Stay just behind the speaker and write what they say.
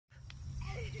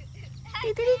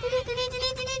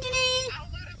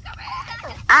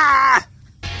Ah!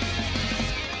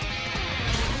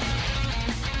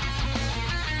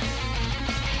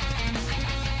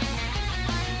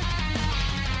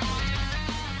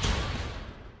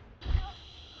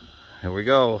 Here we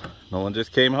go. Nolan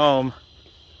just came home.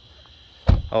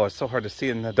 Oh, it's so hard to see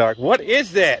in the dark. What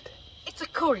is that? It's a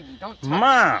Corgi. Don't touch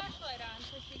Mom! it.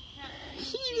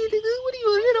 What are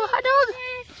you, little hot dog?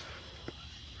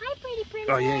 Hi, pretty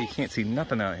princess. Oh yeah, you can't see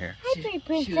nothing out here. Hi, pretty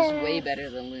princess. She was way better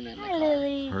than Luna in the Hi, car.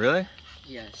 Lily. Really?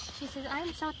 Yes. She says,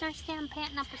 I'm so thirsty, I'm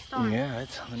panting up a storm. Yeah,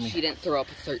 it's telling me. She didn't throw up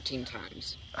 13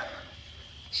 times.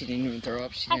 She didn't even throw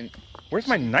up. She didn't. Where's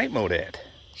my night mode at?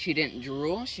 She didn't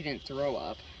drool. She didn't throw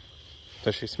up.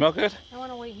 Does she smell good? I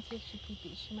want to wait and see if she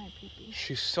pee-pee. She might pee-pee.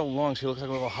 She's so long, she looks like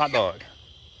a little hot dog.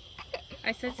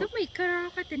 I said, somebody cut her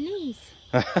off at the knees.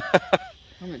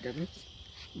 Oh my goodness.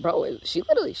 Bro, she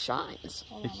literally shines.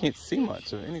 You can't see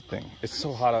much of anything. It's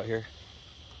so hot out here.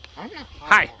 I'm not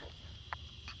hot. Hi!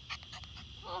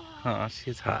 Oh,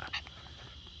 she's hot.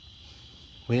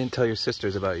 We didn't tell your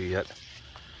sisters about you yet.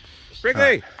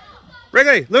 Wrigley!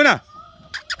 Wrigley! Luna!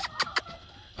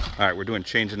 Alright, we're doing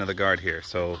changing of the guard here.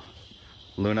 So,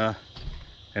 Luna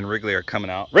and Wrigley are coming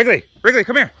out. Wrigley! Wrigley,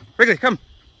 come here! Wrigley, come!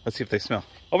 Let's see if they smell.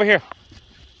 Over here!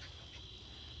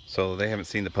 So, they haven't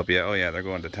seen the puppy yet. Oh yeah, they're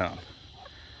going to town.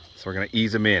 So we're going to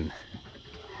ease them in.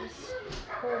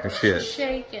 Here she is.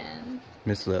 Shaking.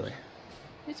 Miss Lily.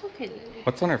 It's okay, Lily.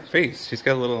 What's on her face? She's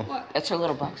got a little, That's her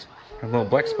little black spot.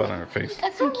 black spot on her face.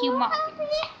 Got some cute markings.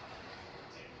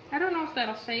 I don't know if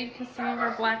that'll fade because some of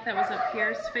our black that was up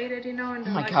here is faded, you know, into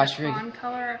Oh my like gosh, a Rig. fawn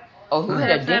color. Oh, who Or had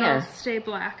if a that'll dinner? stay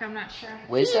black, I'm not sure.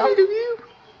 Wisdom?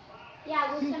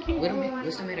 Yeah,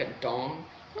 Wisdom made a dong.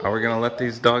 Are we going to let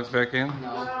these dogs back in?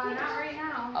 No. Not right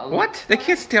now. What? They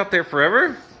can't stay out there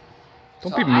forever.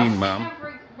 Don't be mean, Mom.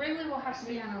 Wrigley will have to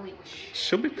be on a leash.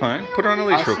 She'll be fine. Put her on a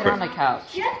leash I'll real sit quick. on the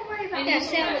couch.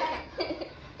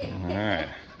 Alright.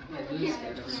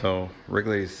 So,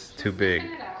 Wrigley's too big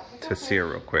to see her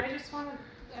real quick. I just want to,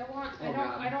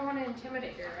 I don't want to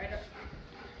intimidate her. I don't.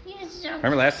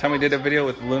 Remember last time we did a video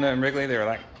with Luna and Wrigley? They were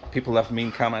like, people left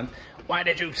mean comments. Why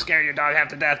did you scare your dog half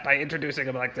to death by introducing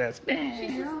him like this?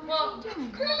 Well,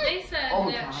 they said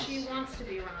Oh, that gosh. she wants to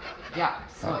be around other Yeah.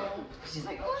 dogs, so She's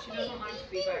like, she doesn't like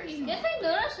to be by herself. Guess I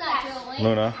noticed that, Julie.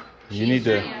 Luna, you need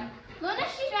to... Yeah. Luna,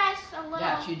 she dressed a little.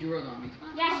 yeah, she drooled on me.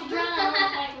 Yeah, she dressed a little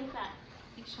like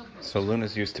that. So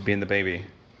Luna's used to being the baby.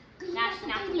 That's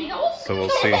not the baby. So we'll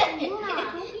see.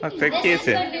 Luna. Look, they're This is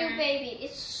the kissing. new baby.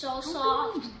 It's so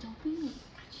soft.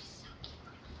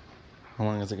 How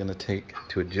long is it going to take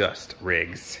to adjust,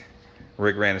 Riggs?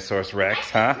 Rigranosaurus Rex,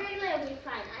 huh? Wrigley will be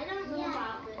fine. I don't know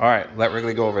about this. Alright, let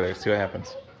Wrigley go over there, see what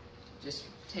happens. Just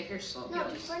take her slow. No,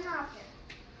 just run off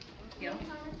Yeah.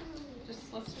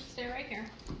 Let's just stay right here.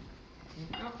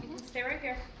 No, you can stay right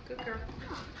here. Good girl.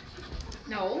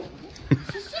 No.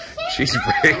 She's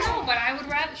Riggs. No, but I would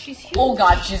rather. She's huge. Oh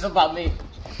god, she's above me.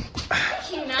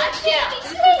 She's not. Yeah.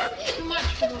 This is too much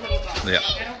for the little dog. Yeah.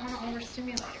 I don't want to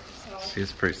overstimulate her. So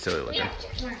She's pretty silly looking.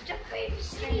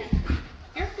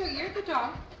 you're the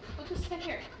dog. We'll just sit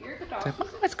here. You're the dog.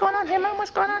 What's going on here, Mom?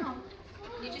 What's going on?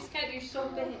 You just got. You're so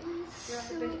big. You're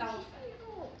like a big elephant.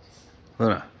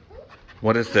 Luna,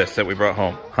 what is this that we brought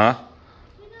home? Huh?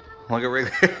 Look at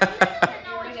Wrigley.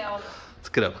 Let's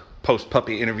get a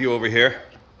post-puppy interview over here.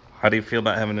 How do you feel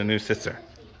about having a new sister?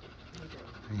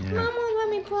 Yeah. Mom won't let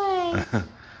me play.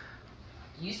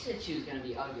 You said she was gonna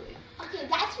be ugly. Okay,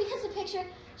 that's because the picture.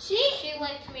 She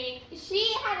licked me.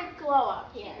 She had a glow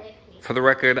up here. Licked me. For the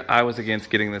record, I was against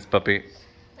getting this puppy.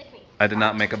 Lick me. I did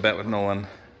not make a bet with Nolan.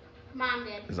 Mom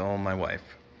did. It's all my wife.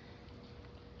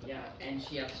 Yeah, and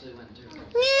she absolutely went through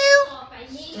it. I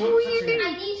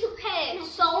need to pet it.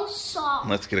 It's so soft.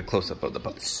 Let's get a close-up of the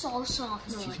puppy. It's so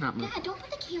soft. She's not moving. Dad, don't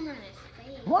put the camera in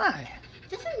his face. Why?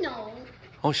 Doesn't know.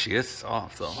 Oh, she is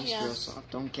soft, though. She's real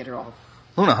soft. Don't get her off.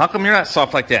 Luna, how come you're not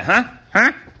soft like that, huh?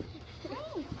 Huh?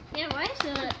 Yeah, why is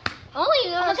it? Only you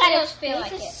know those feel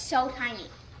like it. Is so tiny.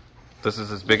 This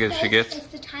is as big as she gets? It's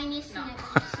the tiniest thing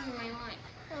I've ever seen in my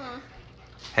life.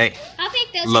 Hey, I'll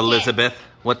take this. Elizabeth,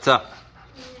 what's up?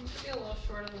 She's a little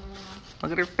shorter than Luna.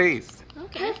 Look at her face.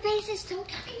 Okay. Her face is so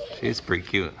tiny. She's pretty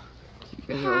cute.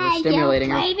 You guys are overstimulating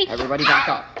her. baby. Everybody back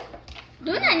up.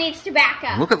 Luna needs to back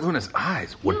up. Look at Luna's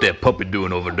eyes. What that puppy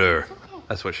doing over there?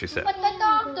 That's what she said. What the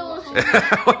dog does.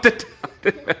 What the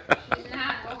She's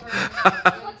not over.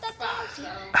 What the dog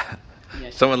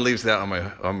does. Someone leaves that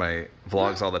on my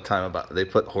vlogs all the time about they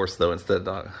put horse though instead of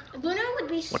dog. Luna would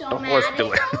be so the mad horse if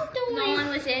doing? no one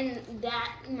was in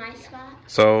my spot.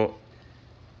 So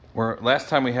Last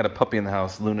time we had a puppy in the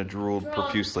house, Luna drooled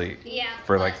profusely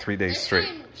for like 3 days straight.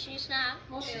 She's not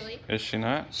really. Is she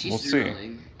not? She's We'll see.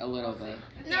 drooling a little bit.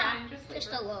 No, just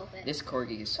a little bit. This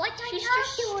Corgi's. What she's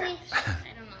just doing? I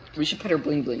don't know. We should put her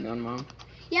bling bling on, Mom.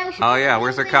 Yeah, we should. Oh yeah,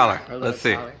 where's her collar? Her Let's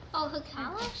see. collar. Oh, her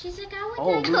collar? She's a guy with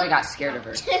Oh, that Luna got scared of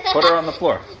her. Put her on the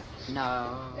floor.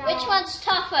 No. Which one's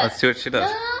tougher? Let's see what she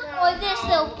does. Or this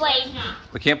little baby?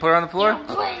 We can't put her on the floor?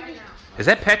 Baby. Is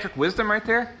that Patrick Wisdom right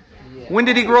there? Yeah. When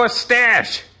did he grow a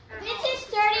stash? This is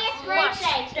 30th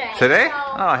birthday. Today? So,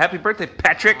 Oh, happy birthday,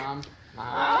 Patrick.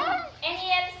 Mom. and he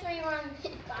has 3 months.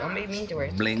 Don't make me do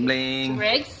it. Bling bling.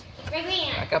 Riggs?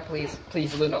 Rivian. Back up, please.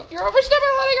 Please, Luna. You're overstepping,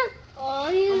 letting her. Oh,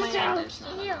 he's my God, there's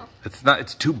not cute.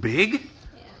 It's too big?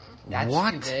 That's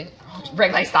What? too big.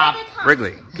 Wrigley, stop.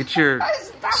 Wrigley, get your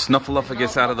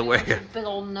snuffleupagus out of the way. Big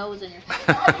old nose in your face.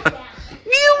 Gil,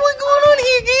 what's going on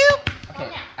here, Gil?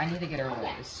 Okay, I need to get her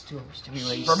away. This is too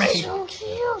overstimulating for me. So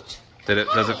cute.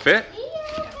 Does it fit?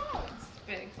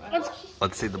 Big.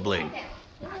 Let's see the bling.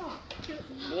 This is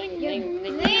so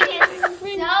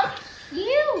cute.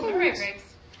 All right, Riggs.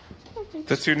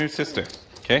 That's your new sister,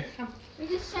 okay? It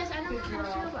just says, I don't know how to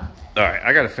feel about it. All right,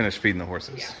 I gotta finish feeding the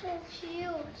horses. So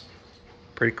cute.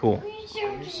 Pretty cool.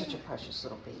 You're such a precious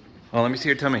little baby. Oh, let me see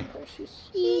your tummy.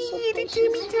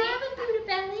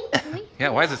 Yeah,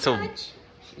 why is it so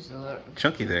She's a little...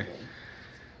 chunky there?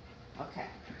 Okay.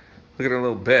 Look at her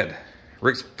little bed.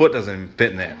 Rick's foot doesn't even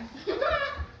fit in that.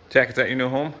 Jack, is that your new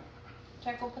home?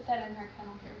 Jack, we'll put that in her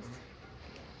kennel first.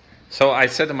 So I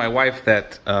said to my wife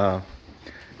that, so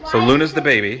Luna's the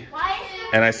baby,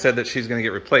 and I said that she's gonna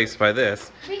get replaced by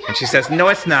this, and she says, no,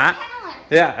 it's not.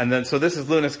 Yeah, and then so this is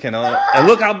Luna's kennel, and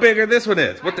look how big this one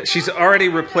is. What? She's already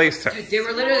replaced her. They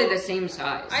were literally the same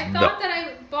size. I thought that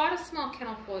I bought a small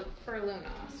kennel for Luna,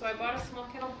 so I bought a small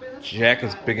kennel for this. Jack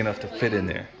is big enough to fit in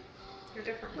there. They're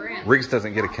different brands. Riggs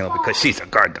doesn't get a kennel because she's a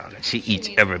guard dog, and she eats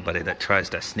everybody that tries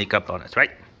to sneak up on us,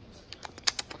 right?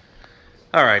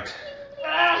 All right.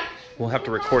 We'll have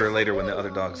to record her later when the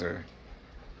other dogs are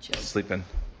sleeping.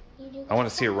 I want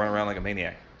to see her run around like a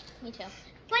maniac. Me too.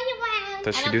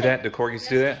 Does she do that? Do corgis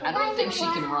do that? I don't think she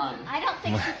can run. I don't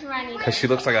think she can run either. Because she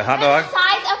looks like a hot dog? The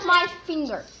size of my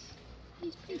finger.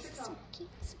 His face is so cute,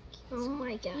 so cute. Oh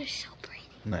my gosh, so pretty.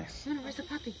 Nice. Luna, where's the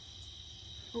puppy?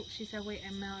 Oh, she said, wait,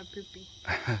 I'm out of poopy.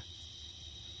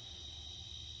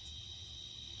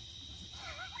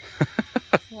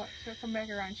 What? She'll come back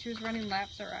around. She was running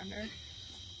laps around her.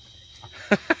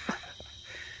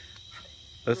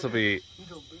 This will be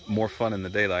more fun in the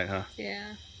daylight, huh?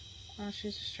 Yeah. Oh,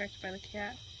 she's distracted by the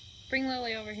cat. Bring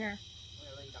Lily over here.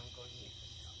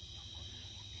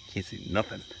 Can't see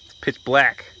nothing. It's pitch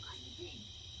black.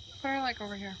 Put her like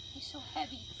over here. He's so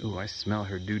heavy. Ooh, I smell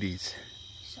her duties.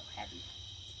 He's so heavy.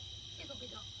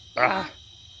 Ah!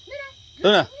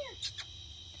 Luna!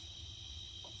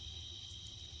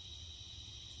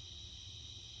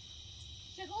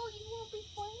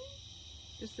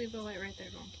 Just leave the light right there.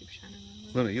 Don't keep shining on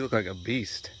her. Luna, you look like a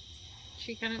beast.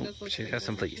 She kind of does look She like has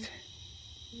some that. fleas.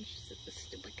 She said, the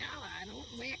stupid collar. I don't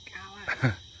wear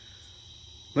collars.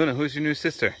 Luna, who's your new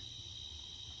sister?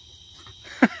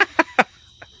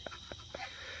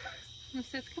 Luna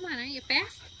says, come on, aren't you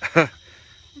fast? I'm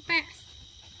fast.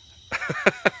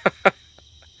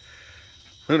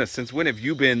 Luna, since when have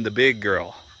you been the big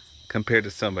girl compared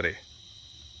to somebody?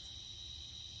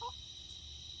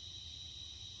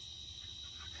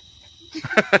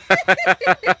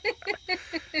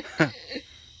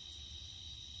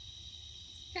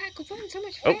 I could run so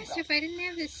much faster if I didn't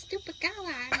have this stupid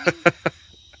collar on me.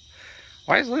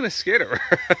 Why is Luna scared of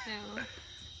her? No.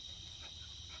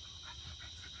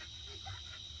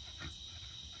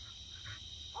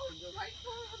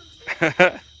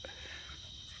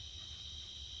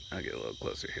 I'll get a little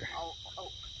closer here.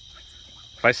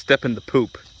 If I step in the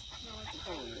poop,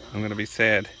 I'm gonna be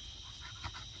sad.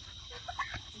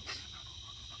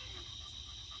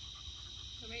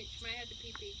 Wait, she might have to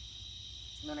pee-pee.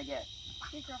 I'm gonna get.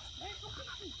 Watch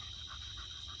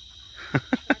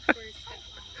where it's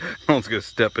stepping. I was gonna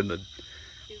step in the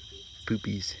Poopy.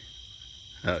 poopies.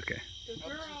 Okay. Good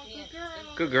girl, good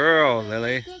girl. Good girl,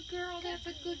 Lily. Good girl, that's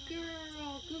a good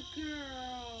girl. Good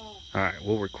girl. Alright,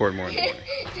 we'll record more in the morning.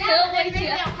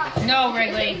 No,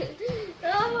 Wrigley.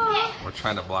 We're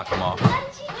trying to block them off.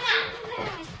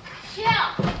 Chill.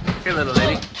 Here, little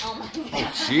lady. Oh my god.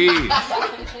 Oh, jeez.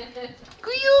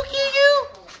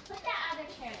 Put that other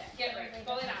chair there. Get ready.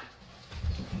 Pull it out.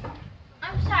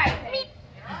 I'm sorry.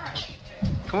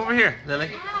 Come over here,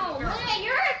 Lily. Ow, Luna,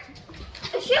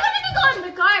 she wanted to go in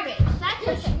the garbage. That's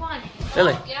what she wanted.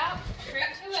 Lily. Yep,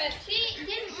 straight to it. She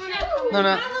didn't want to.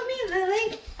 Luna. Follow me,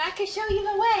 Lily. I can show you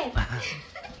the way.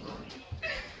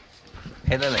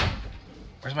 Hey, Lily.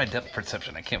 Where's my depth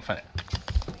perception? I can't find it.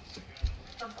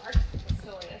 Her bark is the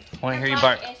silliest. I want to hear you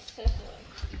bark. It's so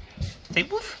silly. Say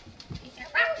woof.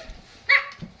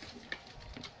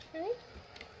 Really?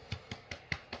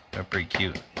 They're pretty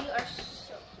cute. You are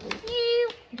so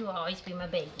You'll always be my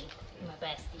baby, my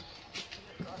bestie.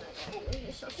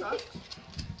 You're so soft.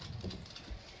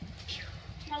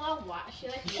 Hello, she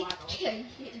likes waddle.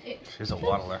 She's a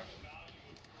waddler.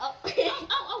 Oh.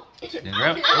 Oh. Did you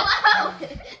grab it? I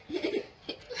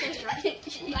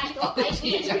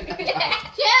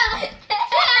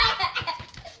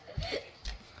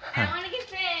want to get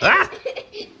fed. Ah!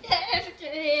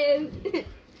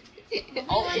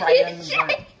 Oh, right on the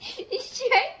burn. It's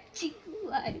trying to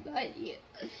climb on you.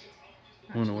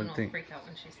 I don't know what She to think. freak out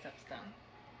when she steps down.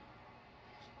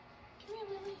 Come here,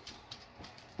 Lily.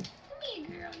 Come here,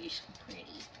 girl. You're so pretty.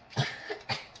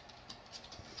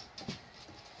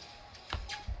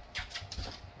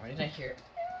 Why did I hear it?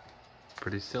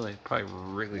 Pretty silly. Probably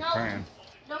really No. crying.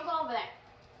 Don't go over there.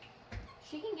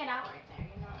 She can get out right there.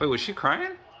 You know. Wait, was she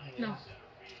crying? No.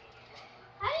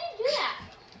 How do you do that?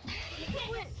 You can't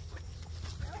win.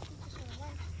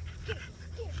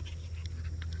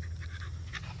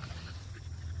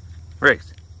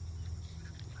 Riggs,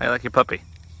 how you like your puppy?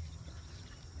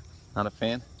 Not a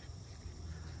fan?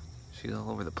 She's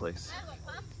all over the place.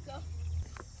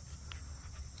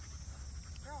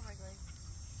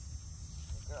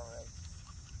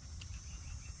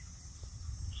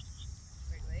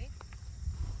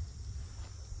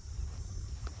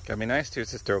 Gotta be nice to your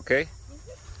sister, okay?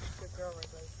 Good girl,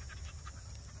 Wrigley.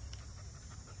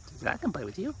 I can play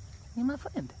with you. You're my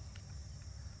friend.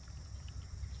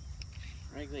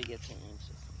 Wrigley gets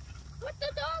anxious. What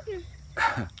the dog is?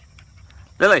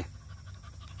 Lily!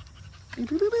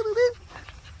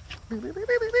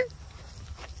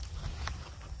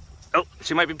 Oh,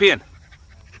 she might be peeing.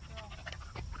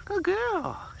 Good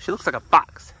girl. She looks like a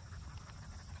fox.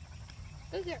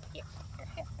 Good girl. Here.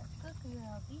 Good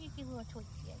girl. You get a little twig.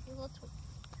 Yeah, get a little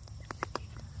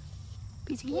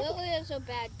twig. Lily is a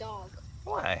bad dog.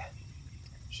 Why?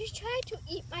 She's trying to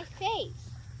eat my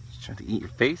face. She's trying to eat your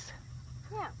face?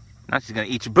 Yeah. Now she's gonna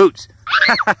eat your boots.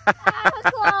 Ow,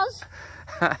 close.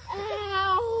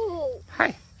 Ow.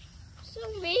 Hi. So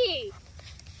mean.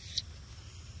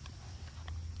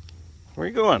 Where are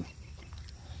you going?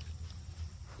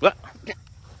 What?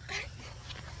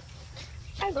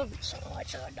 I love you so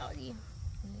much, little doggy.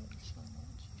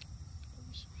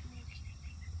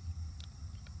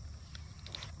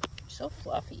 So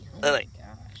fluffy. Oh Lily. my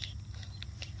gosh.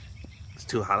 It's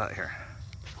too hot out here.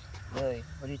 Lily,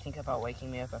 what do you think about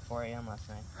waking me up at 4 a.m. last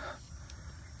night?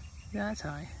 Yeah, that's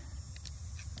high.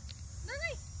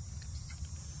 Lily.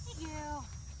 Hey, girl.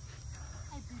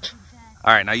 Hi, boo dad.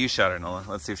 All right, now you shout her, Nolan.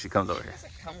 Let's see if she comes over here. She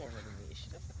doesn't come over to me. She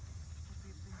doesn't.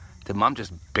 Did Mom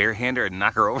just barehand her and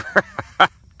knock her over?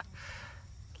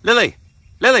 Lily!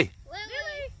 Lily!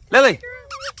 Lily. Lily!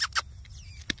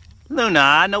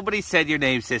 Luna, nobody said your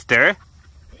name, sister.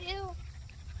 Ew.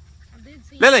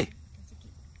 Lily!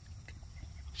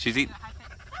 She's eating.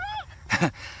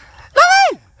 Lily!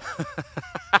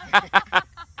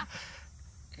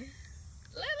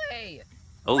 Lily!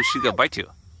 Oh, she's gonna bite you.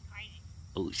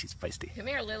 Oh, she's feisty. Come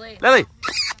here, Lily. Lily!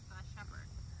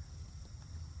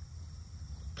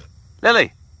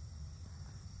 Lily!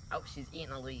 Oh, she's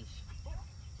eating a leash.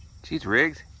 She's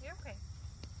Riggs. You're okay.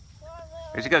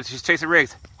 Here she goes. She's chasing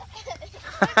Riggs.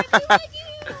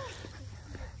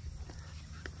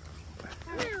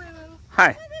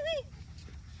 Hi.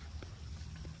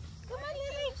 Come on,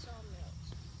 Lily.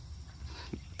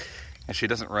 And she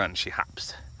doesn't run. She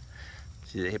hops.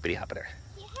 She's a hippity hopper.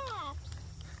 Yeah.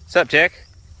 What's up, Jack?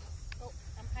 Oh,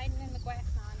 I'm hiding in the grass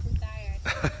now. I'm too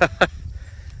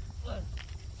tired.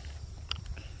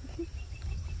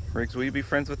 Riggs, will you be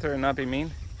friends with her and not be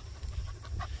mean?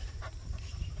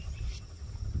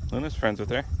 Luna's friends with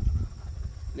her.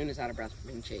 Luna's out of breath from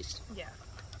being chased. Yeah.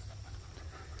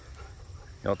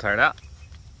 You all tired out?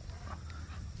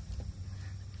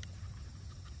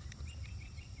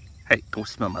 Hey, don't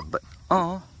smell my butt.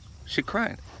 Oh, she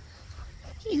cried.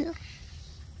 Yeah.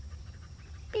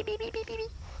 Beep, beep, beep, beep,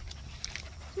 beep.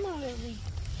 Come on, Lily.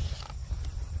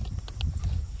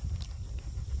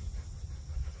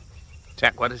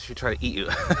 Jack, why does she try to eat you?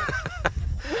 No!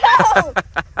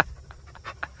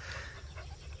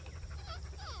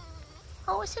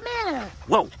 Oh, what's the matter?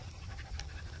 Whoa.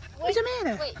 What's the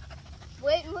matter?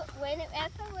 Wait, when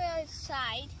after we're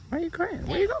outside, Why are you crying?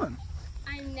 Where are you going?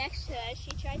 I'm next to her.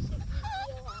 She tries to eat me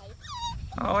alive.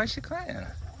 Oh, why is she crying?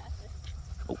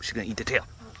 Oh, she's gonna eat the tail.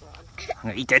 I'm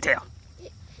gonna eat that tail.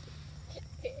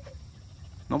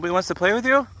 Nobody wants to play with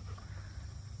you?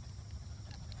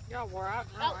 Y'all wore out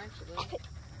now, actually.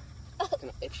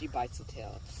 If she bites the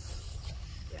tail.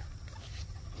 Yeah.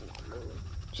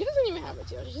 She doesn't even have a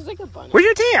tail. She's like a bunny. Where's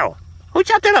your tail? Who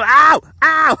chopped it up? Ow!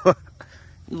 Ow!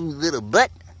 You little butt.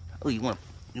 Oh, you want to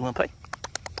play? You want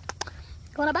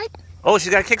to bite? Oh,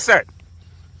 she's got a kickstart.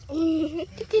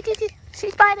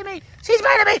 She's biting me. She's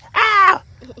biting me. Ow!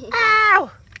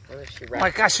 Ow! Oh my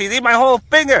gosh, she's eating my whole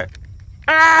finger.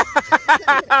 Ow!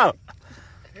 Oh,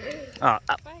 ow,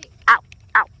 ow,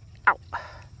 ow, ow.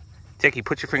 Jackie,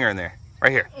 put your finger in there.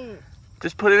 Right here.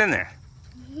 Just put it in there.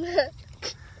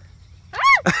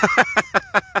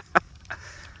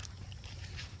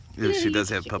 Ew, she does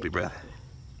have puppy breath.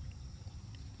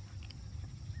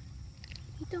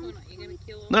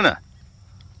 Luna,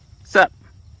 what's up?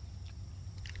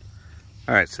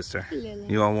 All right, sister.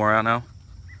 You all wore out now?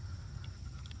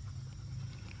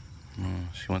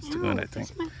 She wants to go in, I think.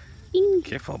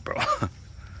 Careful, bro.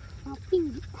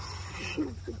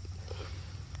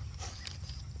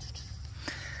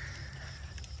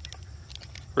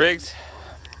 Riggs.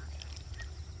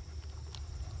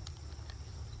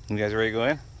 You guys ready to go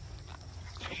in?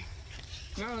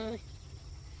 Not really.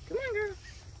 Come on, girl.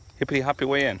 Hippity hop your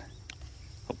way in.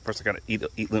 Oh, first I gotta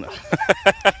eat Luna.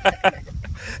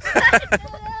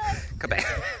 Come back.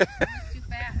 Too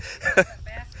fast.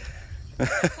 Fast.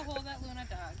 Hold that Luna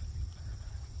dog.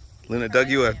 Luna dug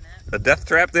you a death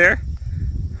trap there?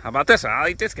 How about this one? I'll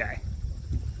eat this guy.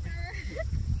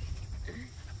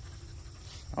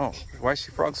 Oh, why is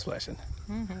she frog splashing?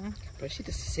 But she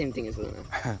does the same thing as Luna.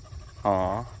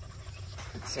 Aw.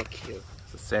 It's so cute.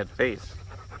 It's a sad face.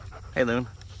 Hey, Loon.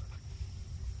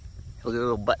 Look at her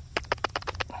little butt.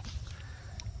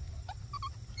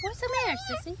 What's the matter,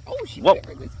 sissy? Oh, she Whoa.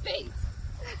 buried his face.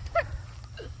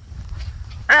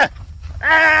 Ah!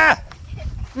 Ah!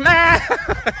 Ah!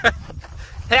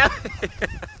 Help!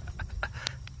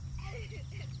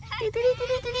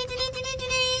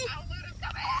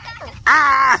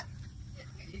 Ah!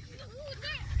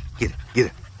 Get it, get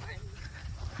it.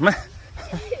 Come on.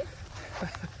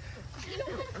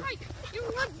 You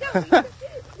want down. You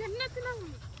have nothing on me.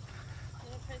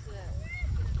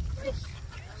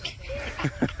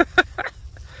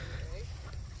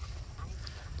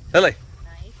 Lily.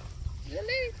 Nice.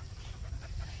 Lily.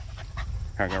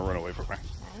 I'm gonna run away from her.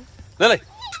 Lily!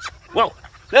 Whoa!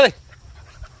 Lily!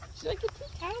 She's like a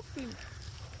tea.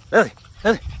 Lily!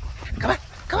 Lily! Come on!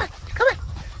 Come on! Come on!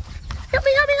 Help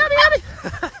me! Help me! Help me! Help me!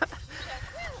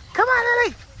 Come on,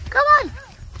 Lily! Come on!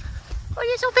 Oh,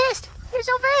 you're so fast! You're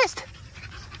so fast!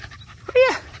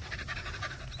 Yeah!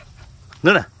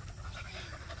 Luna!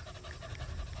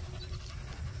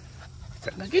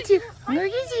 I'm gonna get you! I'm gonna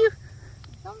get you!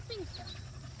 Don't think so.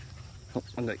 Oh,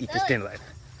 I'm gonna eat this dandelion.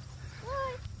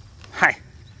 Hi.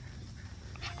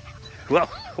 Whoa!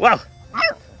 Whoa!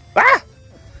 Ah!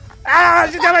 Ah!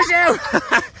 She got my shoe!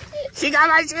 She got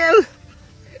my shoe!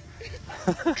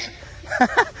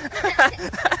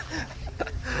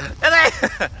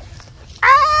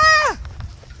 Ah!